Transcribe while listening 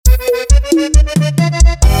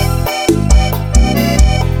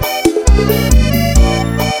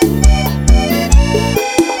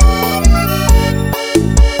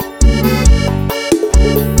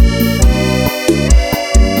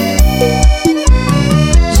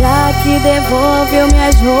devolveu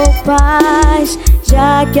minhas roupas,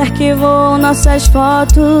 já que arquivou nossas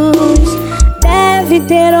fotos. Deve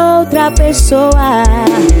ter outra pessoa,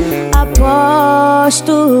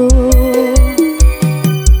 aposto.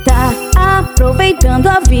 Tá aproveitando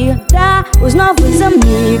a vida, os novos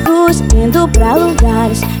amigos, indo pra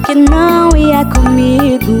lugares que não ia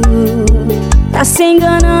comigo. Tá se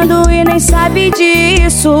enganando e nem sabe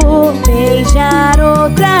disso. Beijar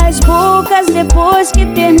outras bocas depois que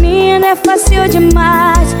termina é fácil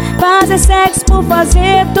demais. Fazer sexo por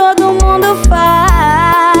fazer todo mundo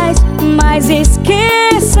faz, mas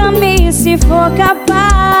esqueça-me se for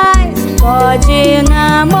capaz. Pode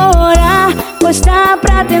namorar, gostar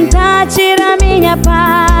pra tentar tirar minha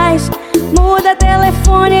paz. Muda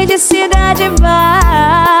telefone de cidade,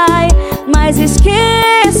 vai, mas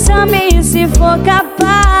esqueça-me se for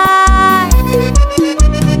capaz.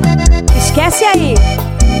 Esquece aí,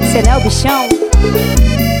 cê não é o bichão?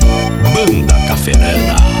 Banda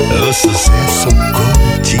Caferana, o sucesso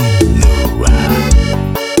continua.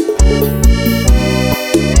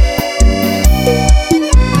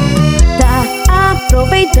 Tá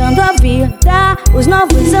aproveitando a vida, os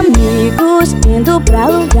novos amigos, indo pra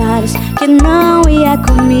lugares que não ia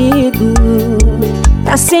comigo.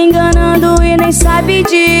 Tá se enganando e nem sabe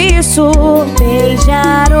disso.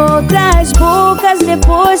 Beijar outras bocas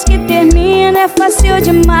depois que termina é fácil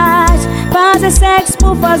demais. Fazer sexo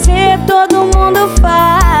por fazer todo mundo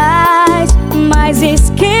faz, mas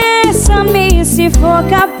esqueça-me se for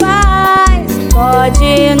capaz.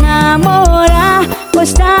 Pode namorar,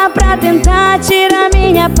 gostar pra tentar tirar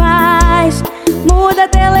minha paz. Muda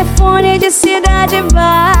telefone de cidade,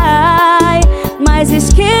 vai, mas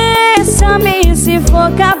esqueça-me se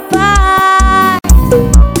for capaz.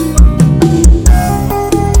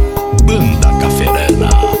 Banda Caferana,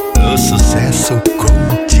 o sucesso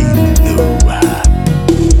continua.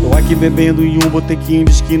 Tô aqui bebendo em um botequim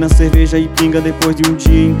de esquina, cerveja e pinga. Depois de um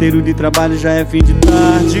dia inteiro de trabalho já é fim de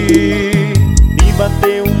tarde. Me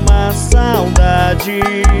bateu uma saudade,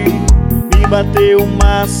 me bateu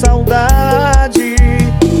uma saudade.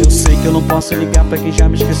 Eu sei que eu não posso ligar pra quem já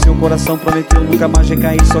me esqueceu. O coração prometeu nunca mais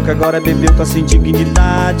recair, só que agora bebeu, tá sem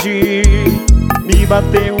dignidade. Me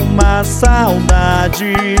bateu uma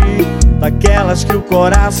saudade, daquelas que o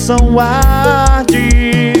coração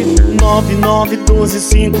arde.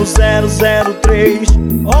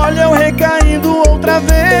 99125003. Olha eu recaindo outra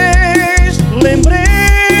vez. Lembrei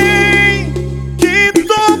que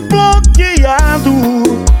tô bloqueado.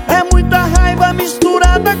 É muita raiva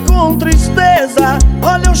misturada com tristeza.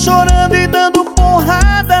 Olha eu chorando e dando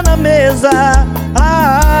porrada na mesa.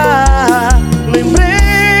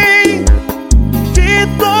 Lembrei que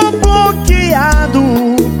tô bloqueado.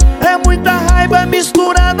 É muita raiva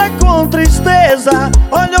misturada com tristeza.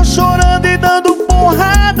 Olha eu chorando e dando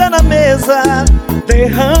porrada na mesa.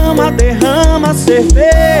 Derrama, derrama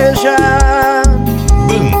cerveja.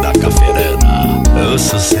 Banda Caferana, o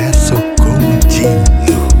sucesso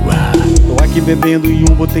continua. Tô aqui bebendo em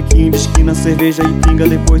um botequim de esquina, cerveja e pinga.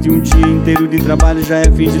 Depois de um dia inteiro de trabalho já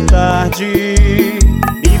é fim de tarde.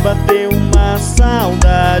 Me bateu uma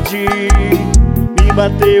saudade, me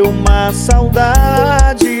bateu uma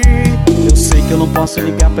saudade. Eu sei que eu não posso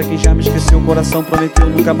ligar pra quem já me esqueceu. O coração prometeu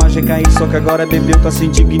nunca mais recair, só que agora bebeu, tá sem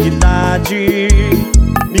dignidade.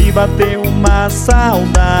 Me bateu uma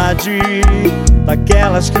saudade,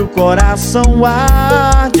 daquelas que o coração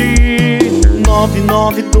arde.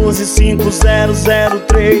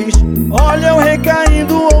 99125003. Olha eu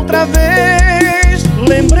recaindo outra vez.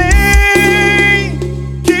 Lembrei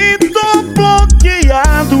que tô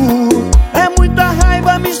bloqueado. É muita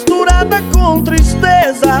raiva misturada com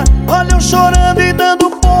tristeza. Olha eu chorando e dando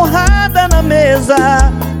porrada na mesa.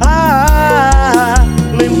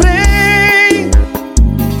 Lembrei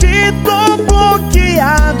que tô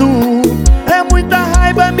bloqueado. É muita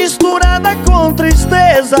raiva misturada com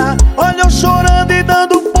tristeza. Olha eu chorando e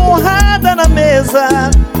dando porrada na mesa.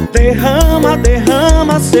 Derrama,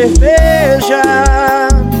 derrama cerveja.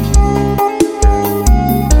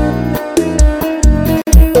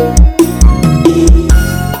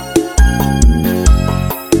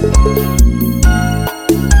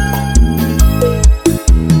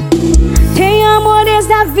 Tem amores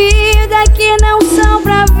da vida que não são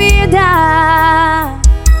pra vida.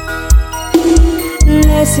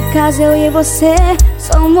 Nesse caso eu e você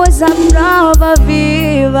somos a prova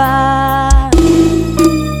viva.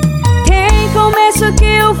 Tem começo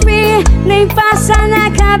que o fim nem passa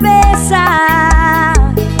na cabeça.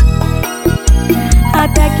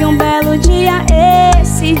 Até que um belo dia,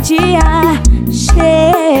 esse dia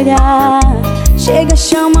chega. Chega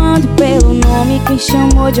chamando pelo nome quem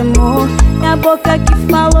chamou de amor. E a boca que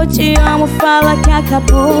falou te amo fala que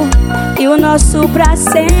acabou. E o nosso pra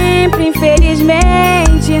sempre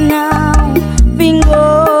infelizmente não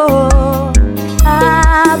vingou.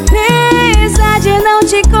 Apesar de não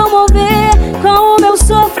te comover com o meu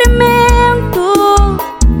sofrimento,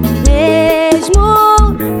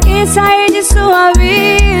 mesmo que sair de sua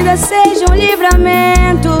vida seja um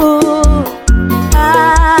livramento.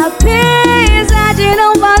 Apesar de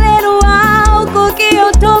não valer o álcool que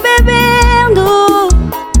eu tô bebendo,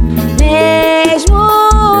 mesmo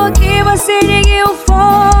que você ligue o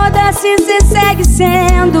foda-se, você segue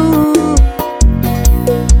sendo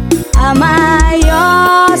a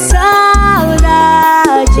maior saudade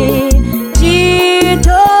de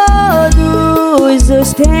todos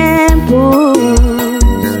os tempos.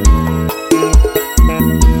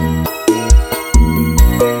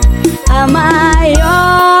 A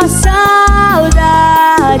maior saudade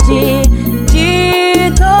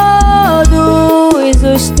de todos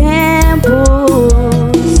os tempos.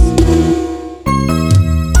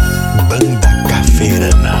 Banda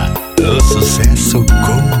Cafeirana, o sucesso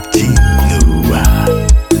continua.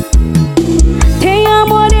 Tem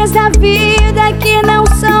amores da vida que não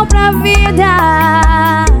são pra vida.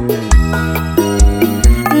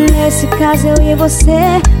 Nesse caso eu e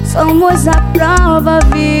você somos a prova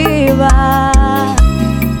viva.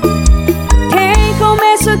 Tem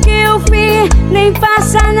começo que o fim nem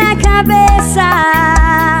passa na cabeça,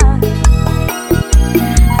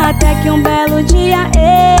 até que um belo dia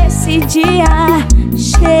esse dia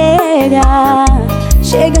chega.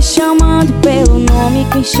 Chega chamando pelo nome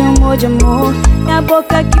quem chamou de amor. E a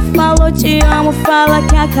boca que falou te amo fala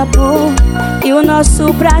que acabou. E o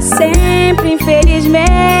nosso pra sempre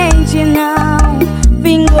infelizmente não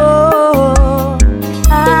vingou.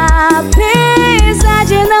 Apesar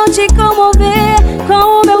de não te comover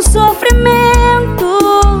com o meu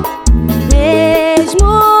sofrimento,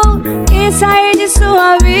 mesmo que sair de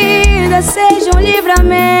sua vida seja um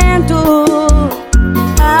livramento.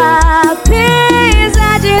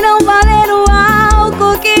 Apesar de não valer o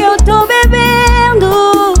álcool que eu tô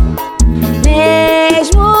bebendo,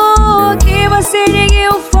 mesmo que você ligue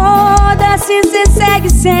o foda-se, você segue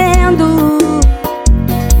sendo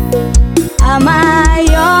a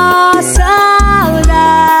maior saudade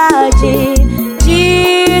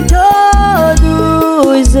de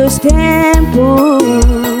todos os tempos.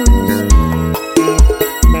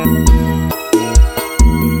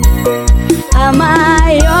 A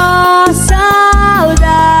maior saudade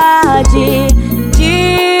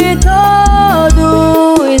de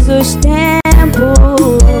todos os tempos.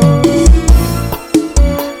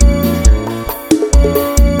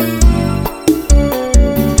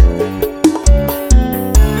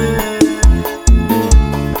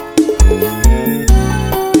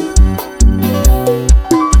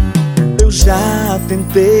 Eu já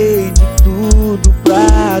tentei de tudo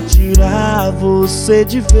pra tirar você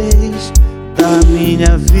de vez da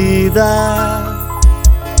minha vida,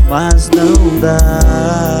 mas não dá.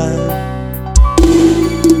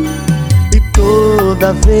 E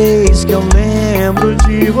toda vez que eu lembro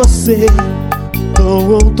de você,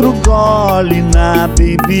 dou outro gole na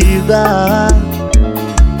bebida,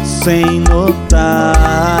 sem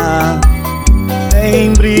notar.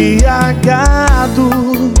 Embriagado,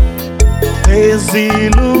 desiludido,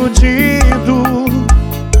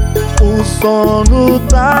 o sono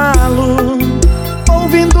talo,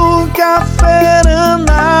 ouvindo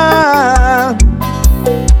Cafeirana.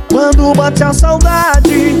 Quando bate a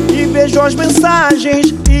saudade e vejo as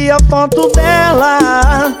mensagens e a foto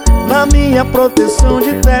dela na minha proteção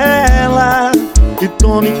de tela, e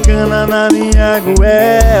tome cana na minha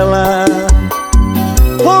goela.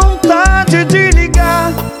 Vontade de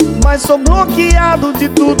ligar, mas sou bloqueado de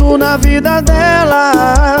tudo na vida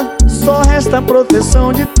dela. Só resta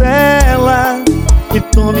proteção de tela e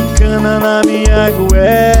tome cana na minha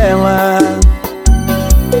goela.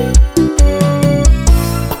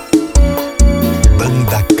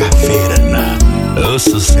 Banda Cafeirana, o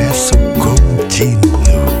sucesso continua.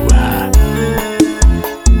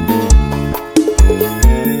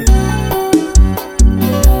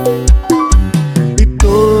 E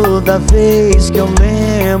toda vez que eu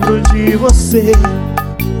lembro de você,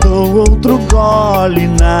 dou outro gole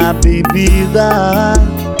na bebida,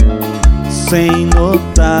 sem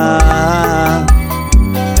notar.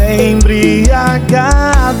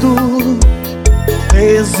 Embriagado,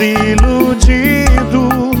 desiludido,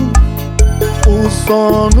 o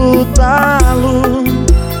sono talo,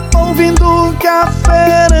 ouvindo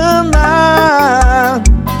Cafeirana.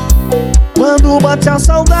 Quando bate a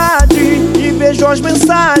saudade e vejo as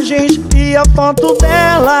mensagens e a foto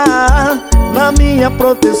dela na minha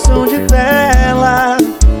proteção de tela,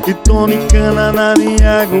 e tome cana na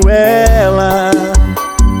minha goela.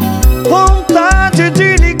 Vontade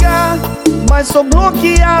de ligar, mas sou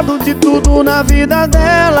bloqueado de tudo na vida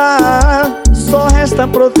dela. Só resta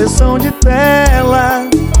proteção de tela,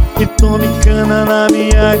 e tome cana na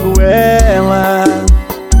minha goela.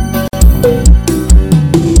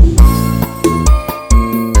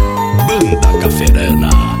 Banda Cafeirana,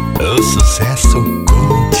 o sucesso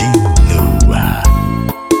continua.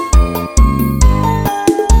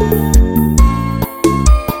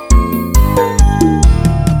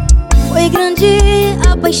 Foi grande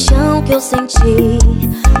a paixão que eu senti.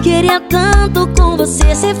 Queria tanto com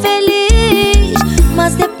você ser feliz,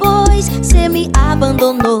 mas depois cê me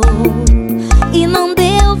abandonou e não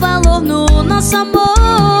deu valor no nosso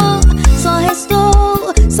amor. Só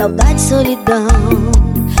restou saudade, solidão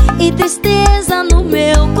e tristeza no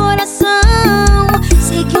meu coração.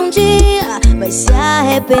 Sei que um dia vai se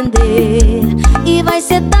arrepender e vai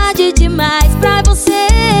ser tarde demais pra você.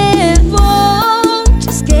 Vou te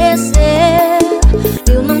esquecer,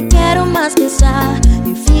 eu não quero mais pensar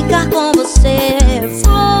em ficar com você.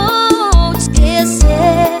 Vou te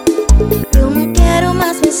esquecer, eu não quero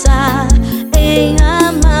mais pensar em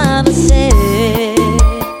amar você.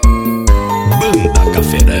 Banda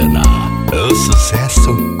Cafeirana, o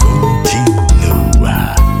sucesso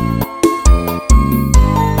continua.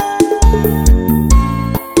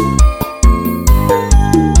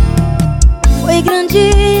 Foi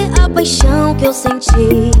grande a paixão que eu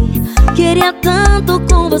senti. Queria tanto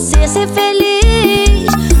com você ser feliz,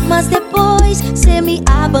 mas depois cê me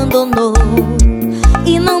abandonou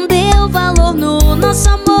e não deu valor no nosso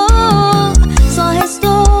amor. Só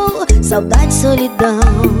restou saudade, solidão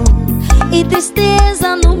e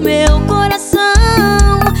tristeza no meu coração.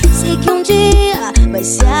 Sei que um dia vai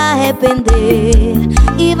se arrepender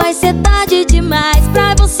e vai ser tarde demais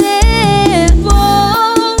pra você.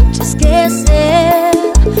 Vou te esquecer,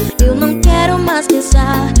 eu não quero mais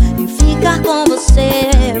pensar em ficar com você.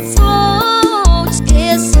 Vou te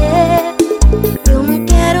esquecer, eu não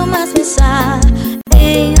quero mais pensar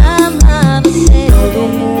em amar você. Todo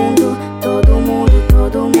mundo, todo mundo,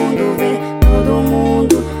 todo mundo vê. Todo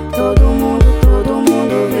mundo, todo mundo, todo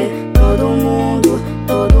mundo vê. Todo mundo,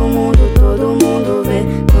 todo mundo, todo mundo vê.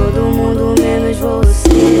 Todo mundo menos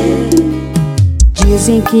você.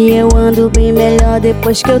 Dizem que eu ando bem melhor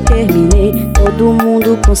depois que eu terminei. Todo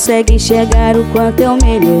mundo consegue enxergar o quanto eu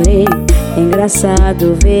melhorei. É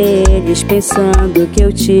engraçado ver eles pensando que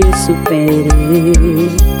eu te superei,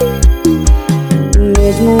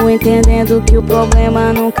 mesmo entendendo que o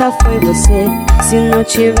problema nunca foi você. Se não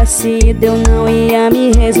tivesse ido eu não ia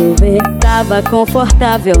me resolver. Tava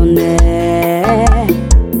confortável, né?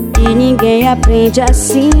 E ninguém aprende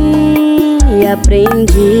assim, e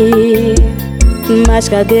aprendi. Mas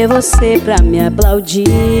cadê você pra me aplaudir?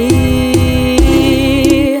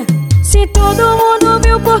 Se todo mundo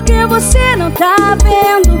viu, por que você não tá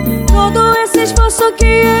vendo todo esse esforço que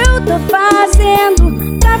eu tô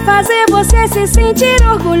fazendo pra fazer você se sentir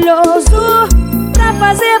orgulhoso, pra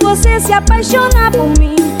fazer você se apaixonar por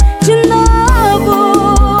mim de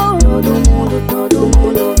novo. Todo mundo, todo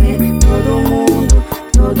mundo vê. Todo mundo,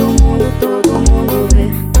 todo mundo, todo mundo vê.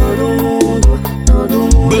 Todo mundo, todo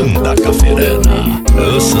mundo. Banda Cafeirana,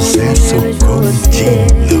 o sucesso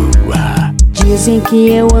continua. Dizem que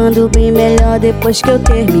eu ando bem melhor depois que eu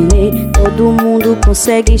terminei. Todo mundo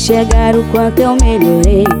consegue enxergar o quanto eu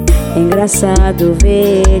melhorei. É engraçado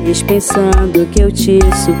ver eles pensando que eu te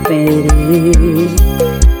superei,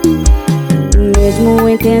 mesmo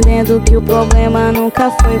entendendo que o problema nunca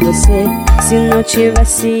foi você. Se não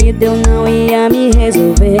tivesse ido eu não ia me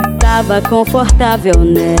resolver. Tava confortável,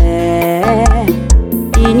 né?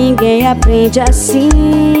 E ninguém aprende assim,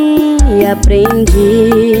 e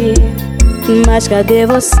aprendi. Mas cadê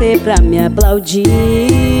você pra me aplaudir?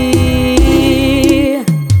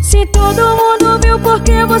 Se todo mundo viu, por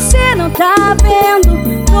que você não tá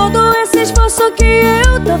vendo todo esse esforço que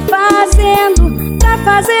eu tô fazendo pra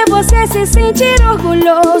fazer você se sentir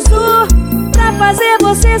orgulhoso, pra fazer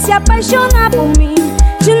você se apaixonar por mim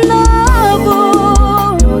de novo.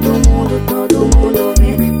 Todo mundo, todo mundo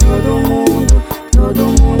vê. Todo mundo, todo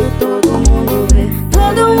mundo, todo mundo vê.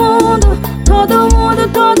 Todo mundo, todo mundo,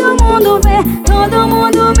 todo mundo vê. Todo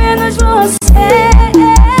mundo menos você.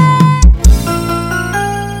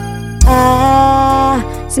 Ah,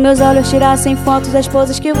 se meus olhos tirassem fotos das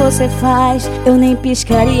poses que você faz, eu nem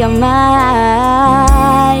piscaria mais.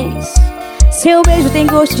 Seu beijo tem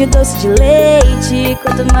gosto de doce de leite.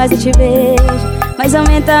 Quanto mais eu te vejo, mais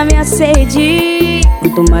aumenta a minha sede.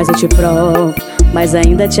 Quanto mais eu te provo, mas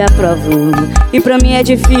ainda te aprovo. E pra mim é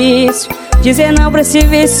difícil dizer não pra esse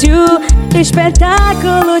vício.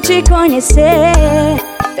 Espetáculo te conhecer,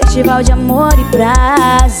 festival de amor e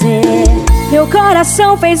prazer. Meu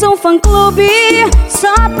coração fez um fã-clube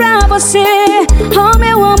só pra você. Oh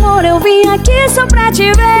meu amor, eu vim aqui só pra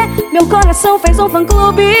te ver. Meu coração fez um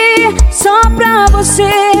fã-clube só pra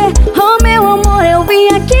você. Oh meu amor, eu vim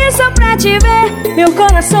aqui só pra te ver. Meu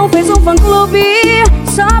coração fez um fã-clube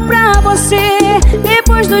só pra você.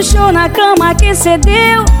 Depois do show na cama que cê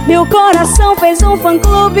deu, meu coração fez um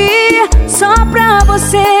fã-clube só pra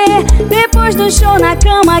você. Depois do show na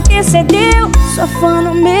cama que cê deu, sua fã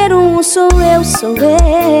número 1 sou eu, sou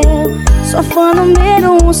eu. Sua fã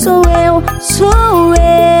número 1 sou eu, sou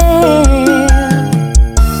eu.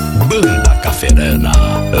 Banda Caferana,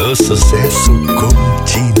 o sucesso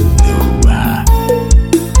continua.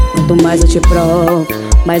 Quanto mais eu te provo,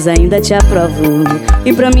 mas ainda te aprovo.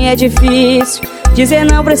 E pra mim é difícil dizer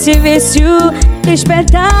não pra esse vício.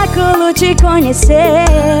 Espetáculo te conhecer,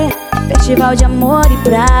 festival de amor e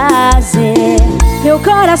prazer. Meu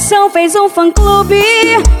coração fez um fã-clube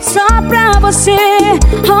só pra você.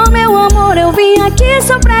 Oh meu amor, eu vim aqui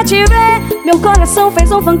só pra te ver. Meu coração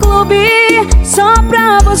fez um fã-clube só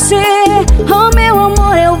pra você. Oh meu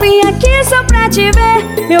amor, eu vim aqui só pra te ver.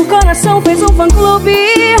 Meu coração fez um fã-clube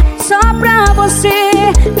só pra você.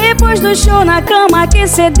 Depois do show na cama que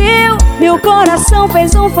cê deu, meu coração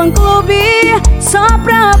fez um fã-clube só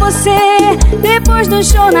pra você. Depois do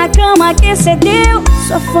show na cama que cê deu,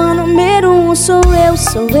 sua fã número 1 sou eu,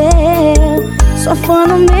 sou eu. Sua fã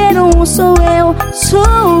número 1 sou eu,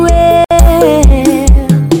 sou eu.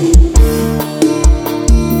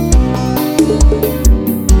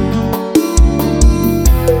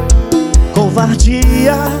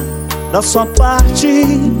 Covardia da sua parte,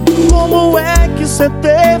 como é que cê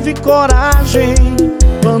teve coragem?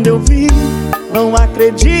 Quando eu vi, não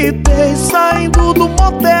acreditei, saindo do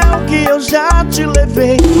motel que eu já te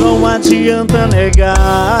levei. Não adianta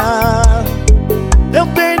negar, eu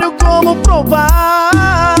tenho como provar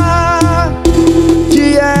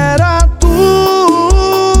que era tu,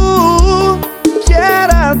 que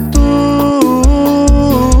era tu.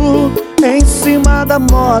 Em cima da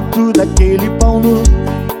moto daquele pau nu,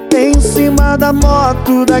 em cima da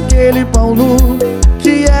moto daquele pau nu.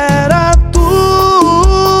 Que era tu,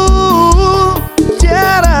 que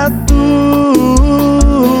era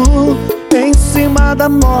tu. Em cima da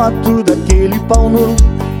moto daquele pau nu,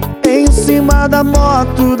 em cima da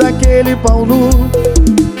moto daquele pau nu.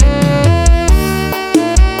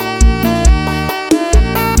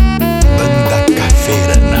 Banda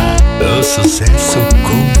Caferana, o sucesso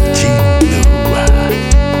continua.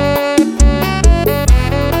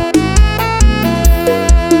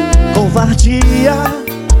 Covardia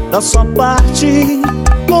da sua parte,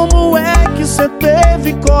 como é que cê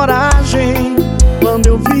teve coragem? Quando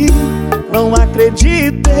eu vi, não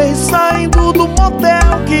acreditei, saindo do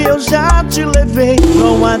motel que eu já te levei.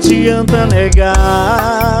 Não adianta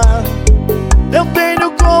negar, eu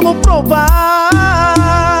tenho como provar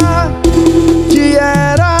que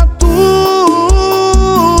era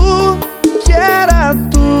tu, que era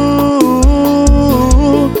tu.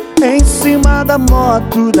 Em cima da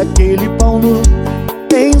moto daquele pau nu,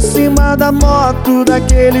 em cima da moto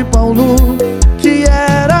daquele pau nu. Que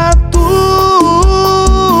era tu,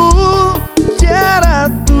 que era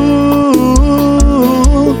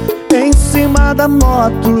tu. Em cima da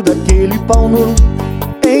moto daquele pau nu,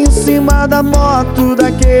 em cima da moto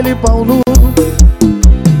daquele pau nu.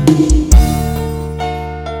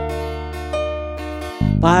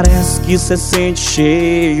 Parece que cê sente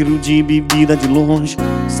cheiro de bebida de longe.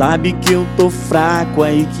 Sabe que eu tô fraco,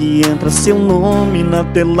 aí que entra seu nome na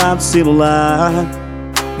tela do celular,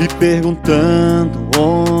 me perguntando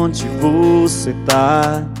onde você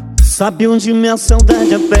tá. Sabe onde minha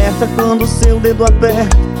saudade aperta quando seu dedo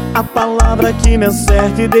aperta a palavra que me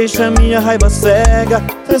acerta e deixa minha raiva cega.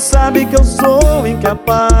 Cê sabe que eu sou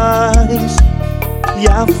incapaz e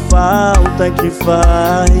a falta que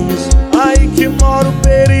faz. Aí que mora o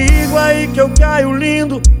perigo, aí que eu caio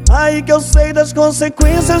lindo, aí que eu sei das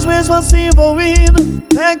consequências, mesmo assim vou indo.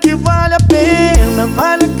 É que vale a pena,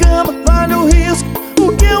 vale a cama, vale o risco,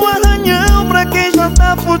 o que é um arranhão pra quem já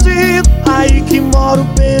tá fudido. Aí que mora o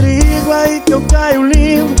perigo, aí que eu caio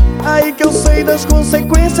lindo, aí que eu sei das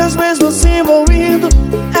consequências, mesmo assim vou indo.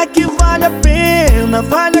 É que vale a pena,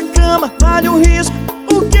 vale a cama, vale o risco,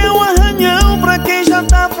 o que é um arranhão pra quem já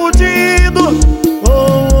tá fudido.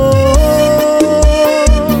 Oh, oh,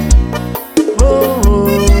 oh, oh, oh.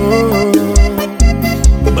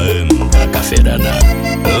 Banda Caferana,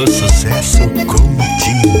 o sucesso continua.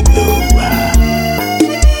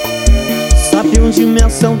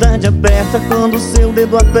 saudade aperta quando seu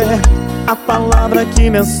dedo aperta a palavra que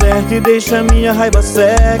me acerta e deixa minha raiva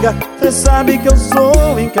cega. Cê sabe que eu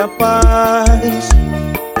sou incapaz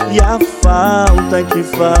e a falta que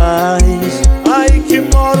faz. Aí que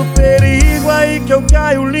mora o perigo, aí que eu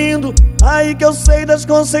caio lindo, aí que eu sei das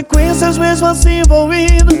consequências, mesmo assim vou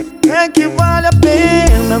indo. É que vale a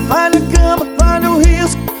pena, vale a cama, vale o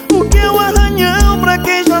risco, o que é um arranhão pra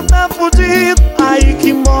quem já tá fudido. Aí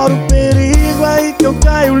que mora o perigo, aí que eu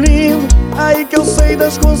caio lindo, aí que eu sei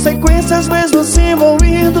das consequências, mesmo assim vou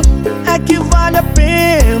indo. É que vale a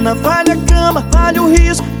pena, vale a cama, vale o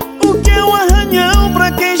risco, o que é um arranhão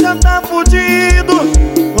pra quem já tá fudido.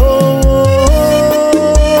 Oh, oh,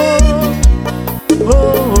 oh,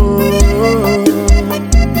 oh, oh.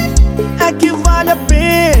 É que vale a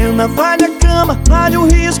pena, vale a cama, vale o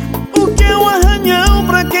risco, o que é um arranhão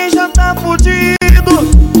pra quem já tá fudido.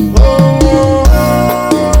 Oh, oh, oh.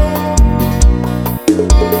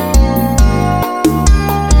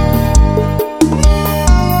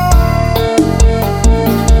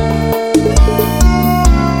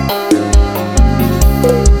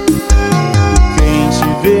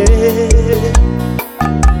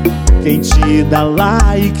 Quem te dá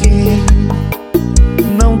like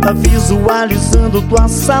não tá visualizando tua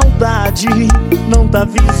saudade, não tá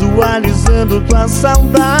visualizando tua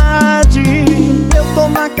saudade. Eu tô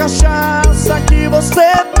na cachaça que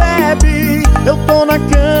você bebe, eu tô na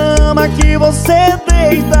cama que você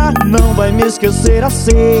deita. Não vai me esquecer,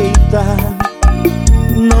 aceita.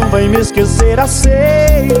 Não vai me esquecer,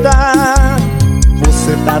 aceita.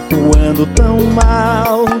 Você tá atuando tão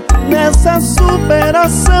mal nessa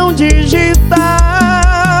superação digital.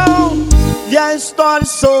 E a stories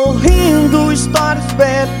sorrindo, stories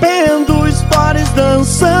bebendo, stories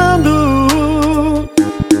dançando,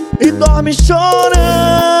 e dorme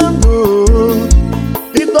chorando,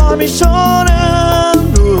 e dorme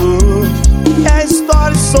chorando. E a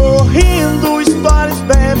stories sorrindo, stories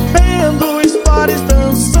bebendo, stories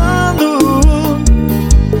dançando,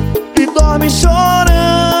 e dorme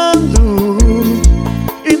chorando,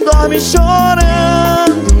 e dorme chorando,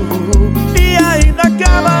 e ainda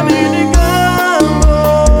acaba me ligando.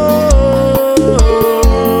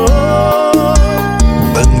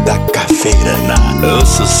 Banda Cafeirana, o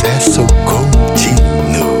sucesso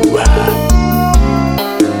continua.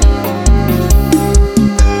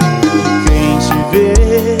 Quem te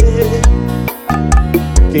vê,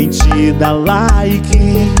 quem te dá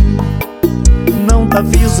like, não tá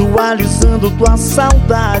visualizando tua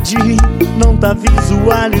saudade, não tá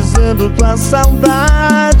visualizando tua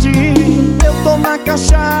saudade. Eu tô na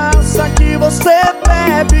cachaça que você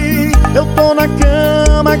bebe, eu tô na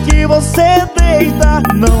cama que você deita.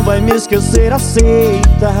 Não vai me esquecer,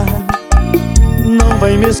 aceita. Não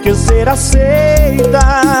vai me esquecer, aceita.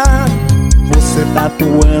 Você tá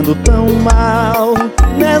atuando tão mal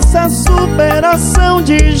nessa superação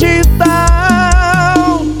digital.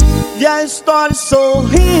 E a stories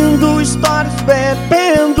sorrindo, stories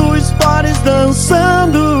bebendo, stories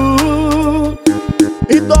dançando,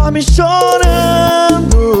 e dorme chorando,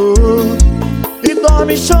 e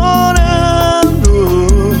dorme chorando.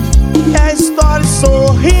 E a stories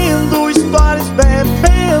sorrindo, stories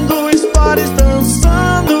bebendo, stories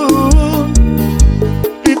dançando,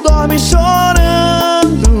 e dorme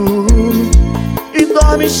chorando, e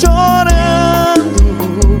dorme chorando,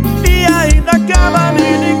 e ainda acaba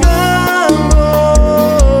me ligando.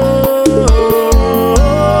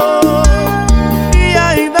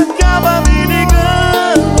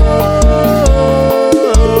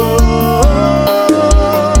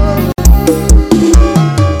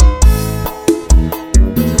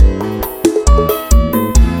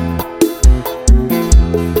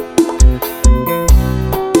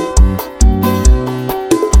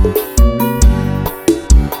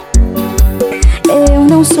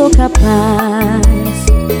 Sou capaz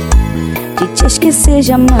de te esquecer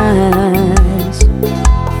jamais,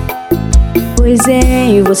 pois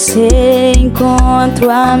em você encontro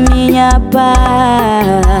a minha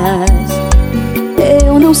paz.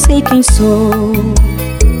 Eu não sei quem sou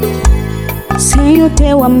sem o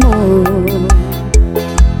teu amor.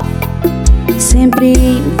 Sempre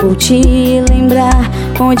vou te lembrar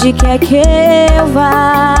onde quer que eu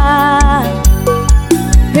vá.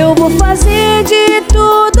 Eu vou fazer de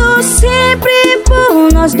tudo sempre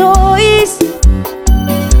por nós dois,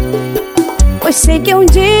 pois sei que um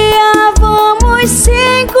dia vamos se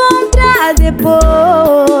encontrar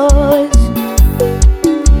depois,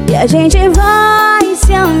 e a gente vai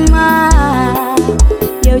se amar.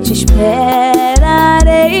 E eu te esperarei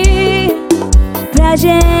pra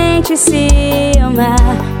gente se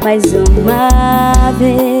amar mais uma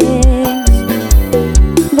vez.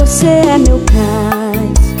 Você é meu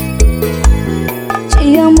cais,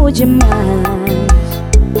 te amo demais.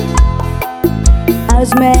 As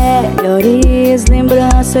melhores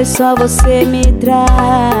lembranças só você me traz.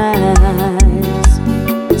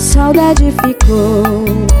 Saudade ficou,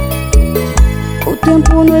 o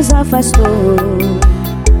tempo nos afastou,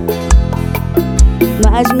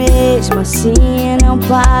 mas mesmo assim não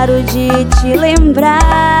paro de te lembrar.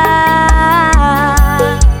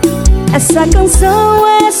 Essa canção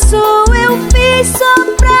é sua, eu fiz só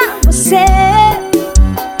pra você.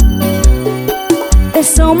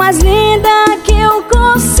 Versão mais linda que eu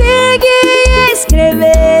consegui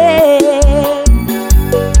escrever.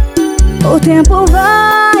 O tempo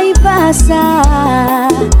vai passar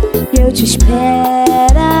e eu te esperarei.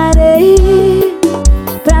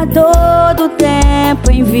 Pra todo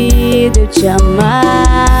tempo em vida eu te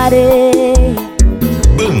amarei.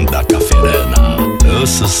 Banda Cafeirana, o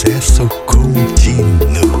sucesso continua.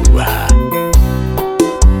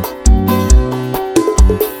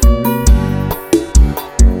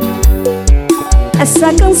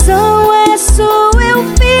 Essa canção é sua, eu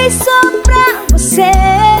fiz só pra você.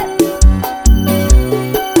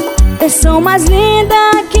 Versão mais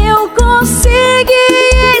linda que eu consegui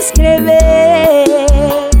escrever.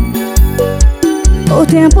 O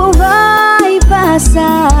tempo vai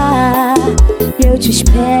passar e eu te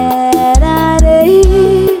esperarei.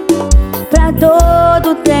 Pra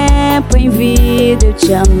todo tempo em vida eu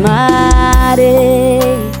te amarei.